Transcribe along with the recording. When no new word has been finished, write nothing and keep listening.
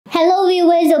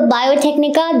viewers of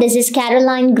Biotechnica, this is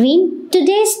Caroline Green.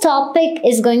 Today's topic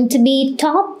is going to be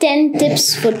top 10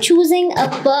 tips for choosing a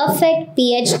perfect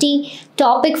PhD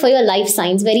topic for your life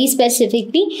science, very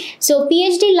specifically. So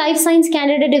PhD life science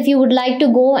candidate, if you would like to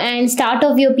go and start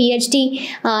off your PhD,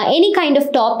 any kind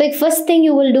of topic, first thing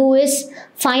you will do is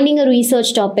finding a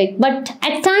research topic. But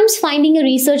at times finding a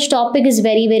research topic is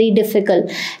very, very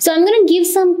difficult. So I'm going to give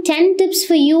some 10 tips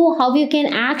for you how you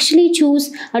can actually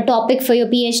choose a topic for your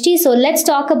PhD. So let's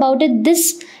talk about it.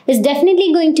 This is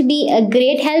definitely going to be a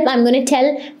great help. I'm going to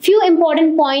tell few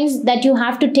important points that you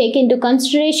have to take into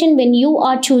consideration when you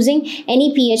are choosing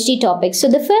any PhD topic. So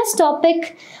the first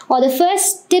topic or the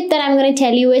first tip that I'm going to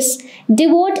tell you is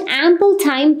devote ample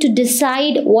time to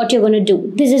decide what you're going to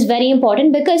do. This is very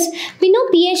important because we know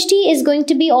PhD is going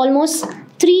to be almost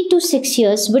 3 to 6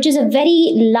 years, which is a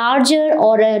very larger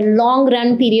or a long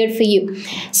run period for you.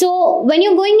 So when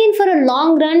you're going in for a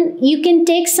long run, you can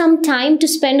take some time to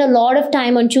spend a lot of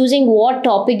time on choosing what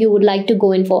topic you would like to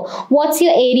go in for. What's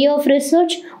your area of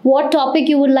research? What topic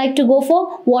you would like to go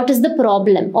for? What is the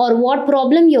problem or what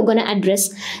problem you're going to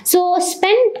address? So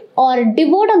spend or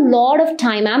devote a lot of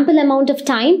time, ample amount of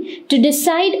time to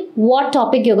decide what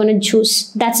topic you're going to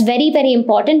choose. That's very, very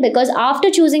important because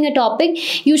after choosing a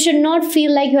topic, you should not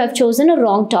feel like you have chosen a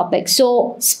wrong topic.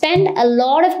 So spend a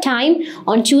lot of time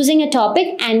on choosing a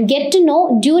topic and get to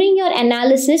know during your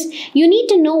analysis, you need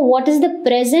to know what is the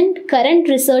current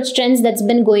research trends that's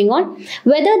been going on,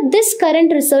 whether this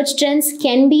current research trends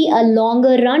can be a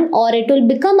longer run or it will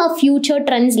become a future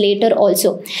trends later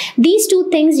also. These two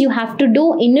things you have to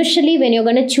do initially when you're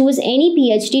going to choose any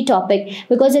PhD topic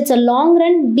because it's a long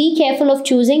run. Be careful of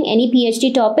choosing any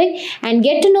PhD topic and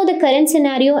get to know the current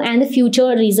scenario and the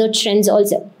future research trends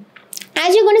also.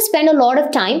 As you're going to spend a lot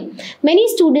of time, many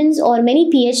students or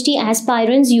many PhD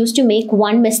aspirants used to make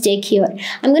one mistake here.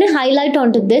 I'm going to highlight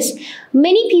onto this.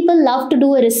 Many people love to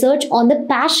do a research on the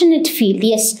passionate field.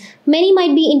 Yes, many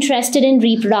might be interested in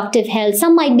reproductive health.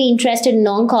 Some might be interested in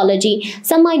oncology.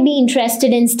 Some might be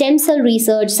interested in stem cell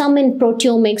research. Some in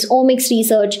proteomics, omics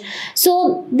research.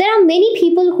 So there are many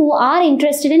people who are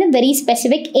interested in a very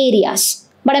specific areas.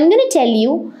 But I'm going to tell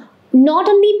you, not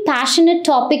only passionate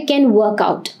topic can work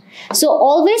out. So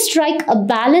always strike a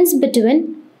balance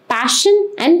between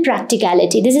passion and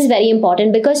practicality. This is very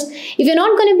important because if you're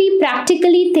not going to be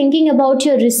practically thinking about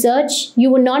your research,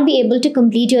 you will not be able to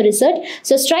complete your research.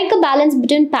 So strike a balance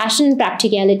between passion and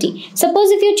practicality. Suppose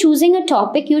if you're choosing a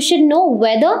topic, you should know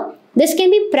whether this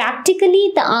can be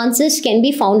practically the answers can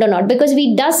be found or not, because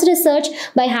we does research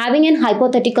by having an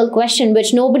hypothetical question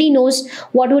which nobody knows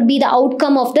what would be the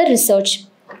outcome of the research.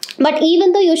 But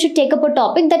even though you should take up a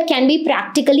topic that can be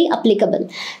practically applicable.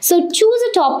 So choose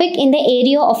a topic in the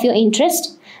area of your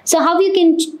interest. So how you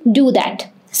can do that?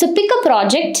 So pick a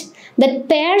project that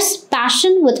pairs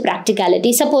passion with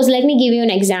practicality. Suppose, let me give you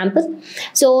an example.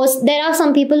 So there are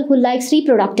some people who likes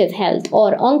reproductive health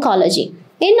or oncology.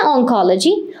 In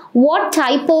oncology, what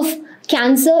type of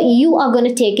cancer you are going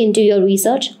to take into your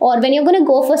research, or when you're going to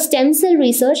go for stem cell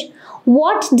research,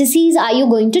 what disease are you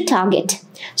going to target?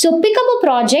 So pick up a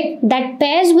project that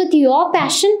pairs with your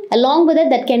passion, along with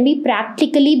it that can be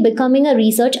practically becoming a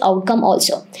research outcome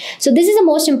also. So this is the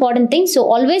most important thing.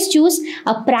 So always choose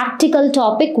a practical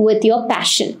topic with your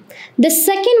passion. The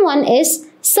second one is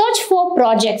search for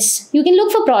projects. You can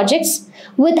look for projects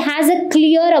which has a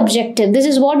clear objective. This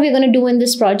is what we're going to do in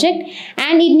this project,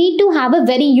 and it need to have a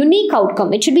very unique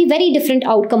outcome. It should be very different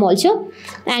outcome also,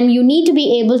 and you need to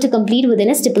be able to complete within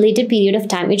a stipulated period of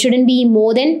time. It shouldn't be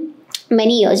more than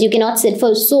many years. You cannot sit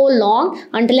for so long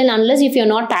until and unless if you're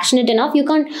not passionate enough, you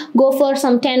can't go for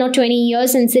some 10 or 20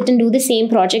 years and sit and do the same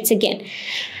projects again.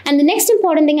 And the next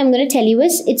important thing I'm going to tell you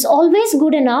is it's always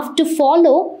good enough to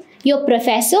follow your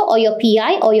professor or your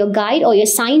PI or your guide or your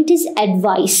scientist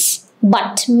advice,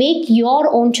 but make your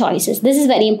own choices. This is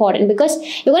very important because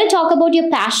you're going to talk about your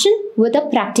passion with a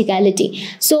practicality.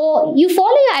 So you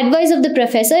follow your advice of the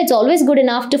professor. It's always good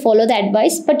enough to follow the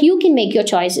advice, but you can make your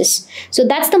choices. So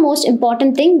that's the most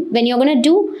important thing when you're going to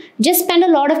do. Just spend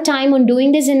a lot of time on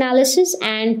doing this analysis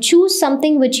and choose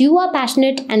something which you are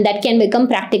passionate and that can become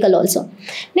practical also.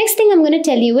 Next thing I'm going to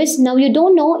tell you is, now you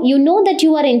know that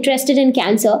you are interested in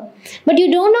cancer, but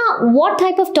you don't know what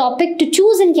type of topic to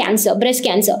choose in cancer, breast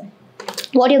cancer.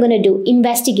 What you're going to do?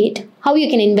 Investigate. How you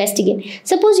can investigate?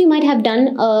 Suppose you might have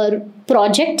done a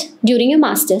project during your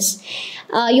master's.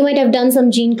 You might have done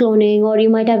some gene cloning, or you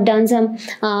might have done some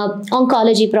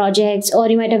oncology projects, or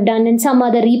you might have done in some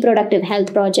other reproductive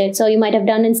health projects, or you might have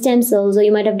done in stem cells, or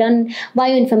you might have done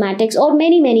bioinformatics, or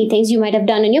many things you might have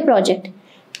done in your project.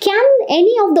 can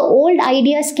any of the old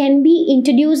ideas can be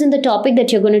introduced in the topic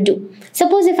that you're going to do.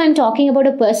 Suppose if I'm talking about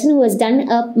a person who has done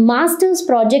a master's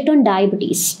project on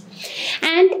diabetes,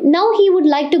 and now he would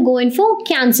like to go in for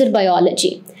cancer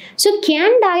biology. So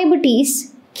can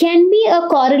diabetes can be a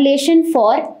correlation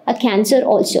for a cancer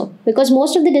also, because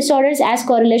most of the disorders has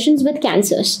correlations with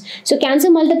cancers. So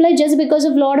cancer multiply just because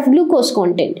of lot of glucose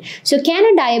content. So can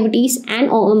a diabetes and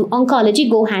oncology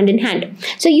go hand in hand?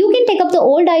 So you can take up the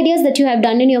old ideas that you have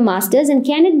done in your masters and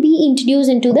can it be introduced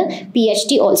into the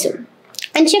PhD also.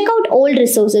 And check out old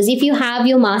resources. If you have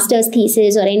your master's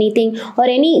thesis or anything or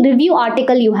any review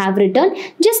article you have written,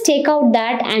 just take out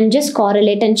that and just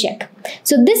correlate and check.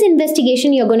 So this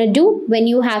investigation you're going to do when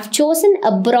you have chosen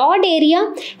a broad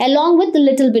area along with a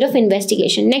little bit of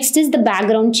investigation. Next is the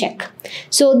background check.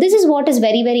 So this is what is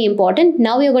very, very important.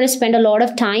 Now you're going to spend a lot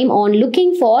of time on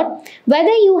looking for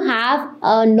whether you have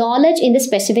knowledge in the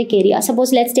specific area.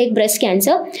 Suppose let's take breast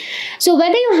cancer. So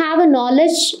whether you have a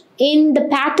knowledge in the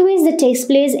pathways that takes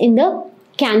place in the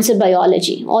cancer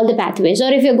biology, all the pathways,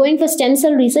 or if you're going for stem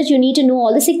cell research, you need to know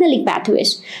all the signaling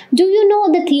pathways. Do you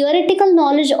know the theoretical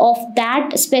knowledge of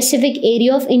that specific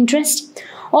area of interest?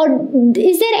 Or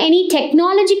is there any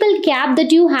technological gap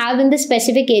that you have in the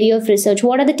specific area of research?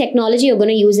 What are the technology you're going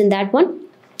to use in that one?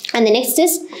 And the next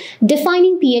is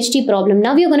defining PhD problem.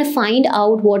 Now you're going to find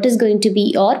out what is going to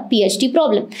be your PhD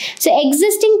problem. So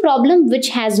existing problem which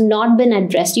has not been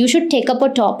addressed. You should take up a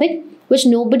topic which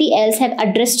nobody else have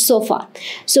addressed so far.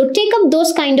 So take up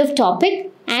those kind of topic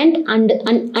and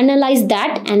analyze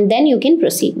that, and then you can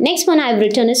proceed. Next one I've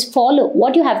written is follow.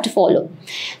 What you have to follow.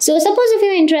 So suppose if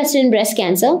you're interested in breast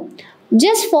cancer,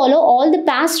 just follow all the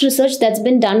past research that's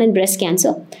been done in breast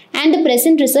cancer and the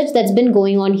present research that's been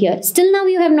going on here. Still now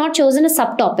you have not chosen a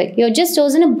subtopic. You've just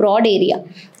chosen a broad area.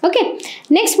 Okay.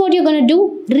 Next, what you're going to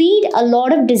do, read a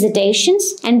lot of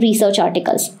dissertations and research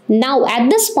articles. Now at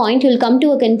this point, you'll come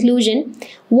to a conclusion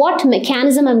what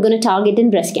mechanism I'm going to target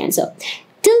in breast cancer.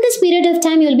 Till this period of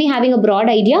time, you'll be having a broad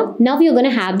idea. Now you're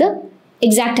going to have the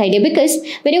exact idea, because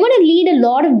when you're going to read a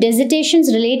lot of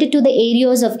dissertations related to the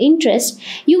areas of interest,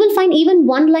 you will find even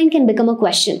one line can become a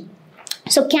question.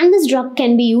 So can this drug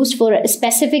can be used for a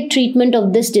specific treatment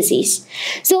of this disease?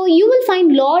 So you will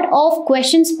find lot of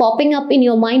questions popping up in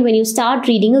your mind when you start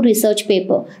reading a research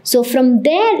paper. So from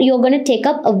there, you're going to take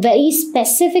up a very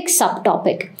specific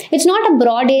subtopic. It's not a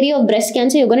broad area of breast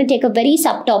cancer. You're going to take a very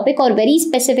subtopic or very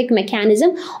specific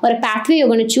mechanism or a pathway you're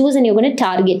going to choose and you're going to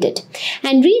target it.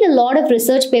 And read a lot of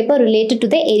research paper related to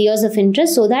the areas of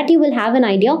interest so that you will have an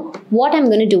idea what I'm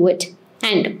going to do it.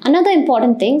 And another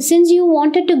important thing, since you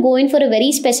wanted to go in for a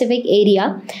very specific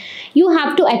area, you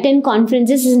have to attend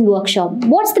conferences and workshops.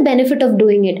 What's the benefit of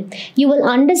doing it? You will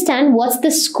understand what's the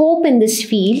scope in this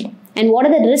field and what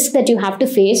are the risks that you have to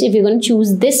face if you're going to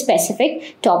choose this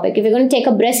specific topic. If you're going to take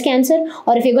a breast cancer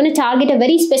or if you're going to target a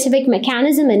very specific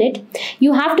mechanism in it,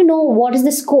 you have to know what is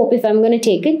the scope if I'm going to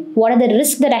take it, what are the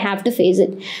risks that I have to face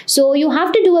it. So you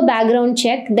have to do a background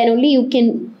check, then only you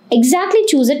can exactly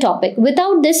choose a topic.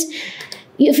 Without this,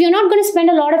 if you're not going to spend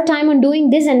a lot of time on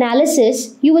doing this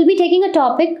analysis, you will be taking a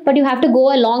topic, but you have to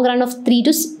go a long run of 3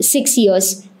 to 6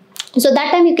 years. So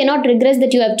that time you cannot regret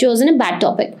that you have chosen a bad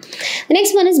topic. The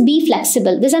next one is be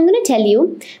flexible. This I'm going to tell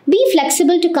you. Be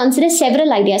flexible to consider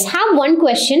several ideas. Have one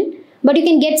question, but you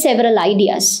can get several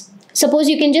ideas. Suppose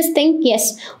you can just think,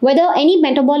 yes, whether any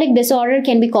metabolic disorder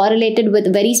can be correlated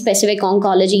with very specific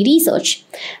oncology research.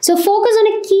 So focus on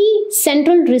a key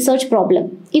central research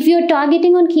problem. If you're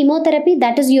targeting on chemotherapy,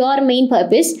 that is your main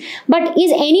purpose. But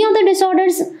is any of the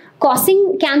disorders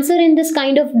causing cancer in this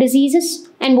kind of diseases?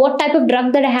 And what type of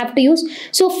drug that I have to use?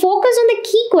 So focus on the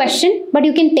key question, but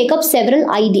you can take up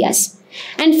several ideas.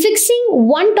 And fixing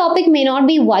one topic may not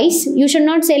be wise. You should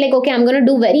not say like, okay, I'm going to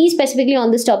do very specifically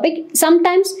on this topic.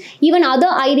 Sometimes even other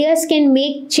ideas can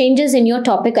make changes in your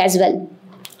topic as well.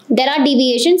 There are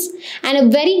deviations, and a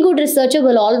very good researcher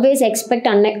will always expect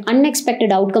unexpected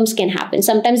outcomes can happen.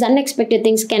 Sometimes unexpected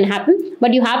things can happen,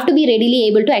 but you have to be readily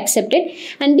able to accept it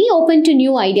and be open to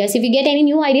new ideas. If you get any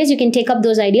new ideas, you can take up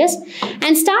those ideas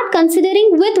and start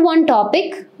considering with one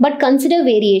topic, but consider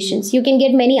variations. You can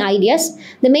get many ideas.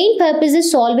 The main purpose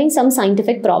is solving some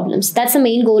scientific problems. That's the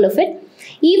main goal of it.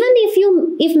 Even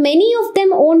if many of them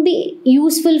won't be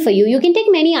useful for you, you can take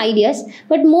many ideas,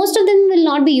 but most of them will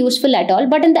not be useful at all.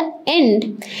 But in the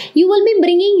end, you will be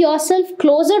bringing yourself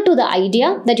closer to the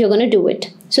idea that you're going to do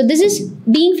it. So this is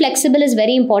being flexible is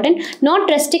very important. Not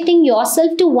restricting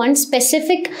yourself to one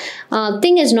specific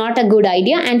thing is not a good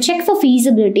idea. And check for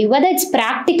feasibility, whether it's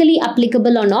practically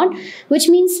applicable or not, which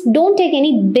means don't take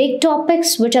any big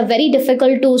topics which are very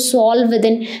difficult to solve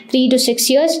within 3 to 6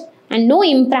 years. and no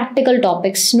impractical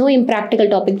topics. No impractical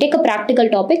topic. Take a practical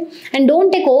topic and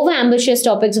don't take over ambitious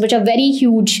topics which are very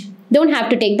huge. Don't have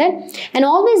to take that. And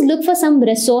always look for some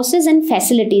resources and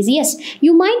facilities. Yes,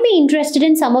 you might be interested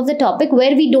in some of the topic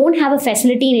where we don't have a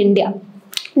facility in India.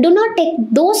 Do not take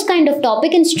those kind of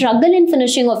topic and struggle in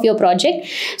finishing of your project.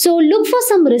 So look for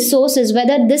some resources,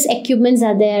 whether this equipments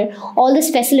are there, all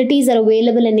these facilities are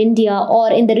available in India or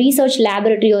in the research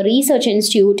laboratory or research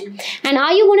institute. And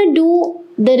are you going to do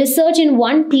the research in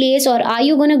one place, or are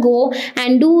you going to go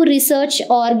and do research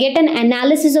or get an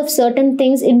analysis of certain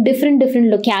things in different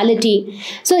locality?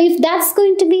 So if that's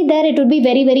going to be there, it would be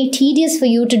very tedious for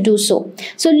you to do so.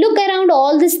 So look around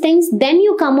all these things, then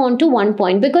you come on to one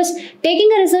point, because taking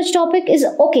a research topic is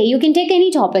okay, you can take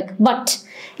any topic, but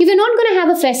if you're not going to have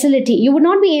a facility, you would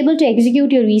not be able to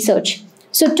execute your research.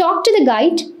 So talk to the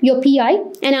guide, your PI,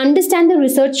 and understand the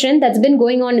research trend that's been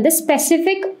going on in the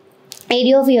specific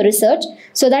area of your research,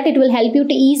 so that it will help you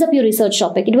to ease up your research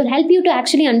topic. It will help you to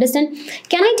actually understand,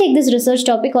 can I take this research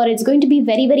topic, or it's going to be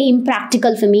very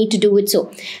impractical for me to do it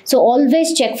so. So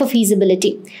always check for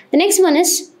feasibility. The next one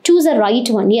is choose a right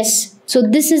one. Yes. So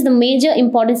this is the major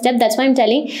important step. That's why I'm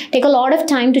telling, take a lot of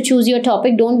time to choose your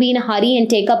topic. Don't be in a hurry and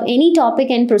take up any topic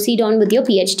and proceed on with your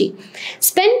PhD.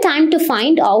 Spend time to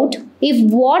find out if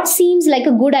what seems like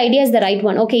a good idea is the right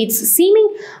one. Okay, it's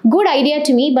seeming good idea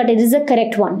to me, but it is a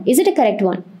correct one. Is it a correct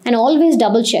one? And always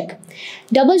double check.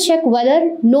 Double check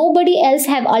whether nobody else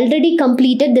have already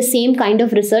completed the same kind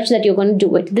of research that you're going to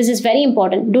do it. This is very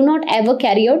important. Do not ever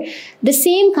carry out the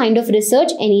same kind of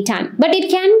research anytime. But it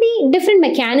can be different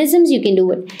mechanisms you can do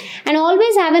it. And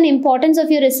always have an importance of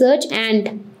your research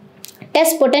and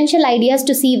test potential ideas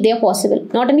to see if they are possible.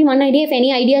 Not only one idea, if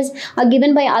any ideas are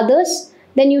given by others,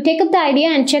 then you take up the idea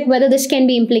and check whether this can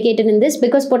be implicated in this,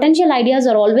 because potential ideas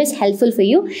are always helpful for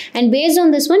you. And based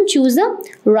on this one, choose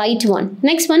the right one.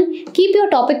 Next one, keep your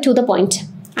topic to the point.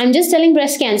 I'm just telling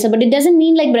breast cancer, but it doesn't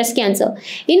mean like breast cancer.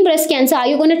 In breast cancer, are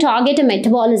you going to target a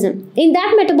metabolism? In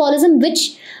that metabolism,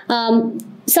 which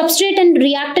substrate and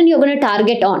reactant you're going to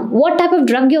target on? What type of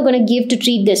drug you're going to give to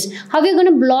treat this? How you're going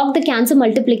to block the cancer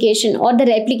multiplication or the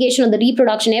replication or the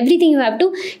reproduction? Everything you have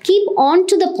to keep on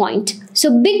to the point.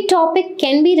 So big topic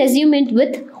can be resumed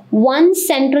with one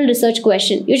central research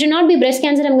question. You should not be breast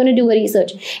cancer, I'm going to do a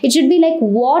research. It should be like,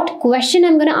 what question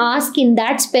I'm going to ask in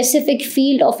that specific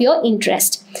field of your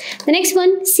interest. The next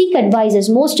one, seek advisors.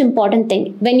 Most important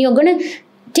thing. When you're going to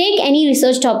take any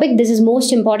research topic, this is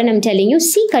most important, I'm telling you.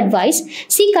 Seek advice.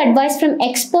 Seek advice from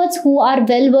experts who are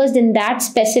well versed in that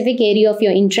specific area of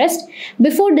your interest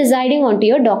before deciding onto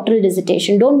your doctoral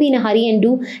dissertation. Don't be in a hurry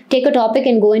and take a topic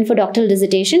and go in for doctoral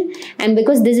dissertation. And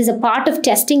because this is a part of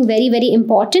testing, very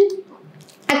important,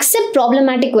 accept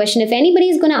problematic question. If anybody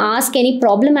is going to ask any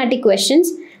problematic questions,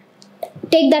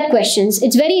 take that questions.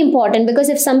 It's very important, because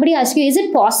if somebody asks you, is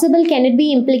it possible, can it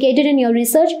be implicated in your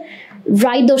research?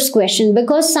 Write those questions,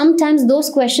 because sometimes those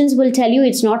questions will tell you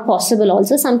it's not possible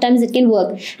also. Sometimes it can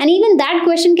work. And even that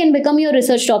question can become your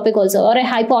research topic also, or a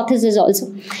hypothesis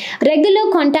also.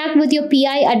 Regular contact with your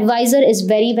PI advisor is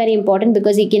very important,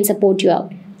 because he can support you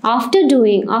out.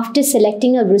 After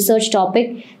selecting a research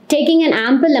topic, taking an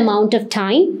ample amount of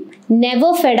time,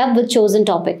 never fed up with chosen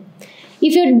topic.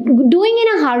 If you're doing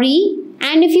in a hurry,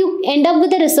 and if you end up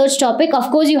with a research topic, of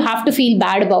course you have to feel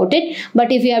bad about it.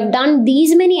 But if you have done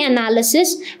these many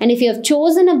analysis, and if you have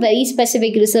chosen a very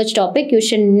specific research topic, you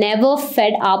should never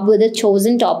fed up with a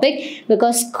chosen topic,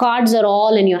 because cards are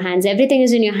all in your hands. Everything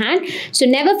is in your hand. So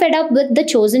never fed up with the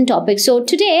chosen topic. So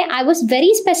today I was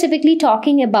very specifically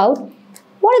talking about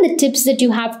what are the tips that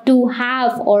you have to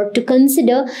or to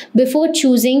consider before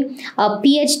choosing a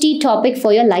PhD topic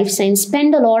for your life science.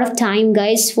 Spend a lot of time,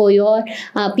 guys, for your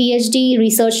PhD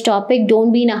research topic.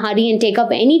 Don't be in a hurry and take up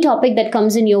any topic that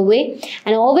comes in your way.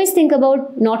 And always think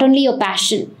about not only your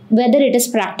passion, whether it is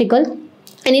practical,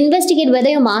 and investigate whether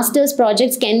your master's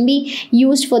projects can be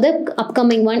used for the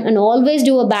upcoming one. And always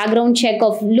do a background check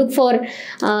of look for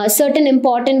certain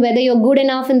important, whether you're good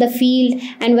enough in the field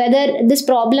and whether this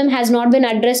problem has not been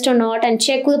addressed or not, and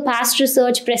check with past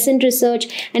research, present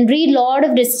research, and read a lot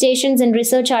of dissertations and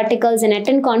research articles and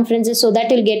attend conferences, so that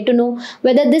you'll get to know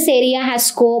whether this area has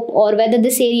scope or whether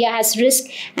this area has risk.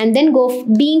 And then go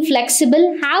being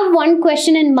flexible. Have one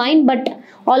question in mind, but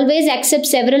always accept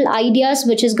several ideas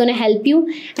which is going to help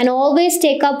you, and always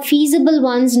take up feasible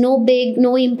ones, no big,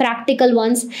 no impractical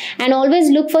ones, and always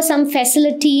look for some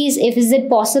facilities if is it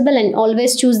possible, and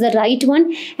always choose the right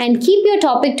one, and keep your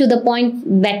topic to the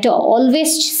point better. Always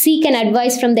seek an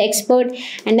advice from the expert,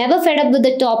 and never fed up with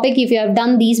the topic if you have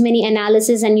done these many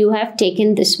analysis and you have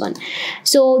taken this one.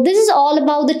 So this is all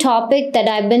about the topic that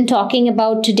I've been talking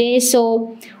about today.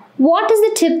 So what is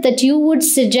the tip that you would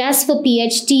suggest for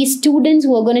PhD students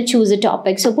who are going to choose a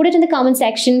topic? So put it in the comment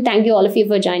section. Thank you all of you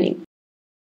for joining.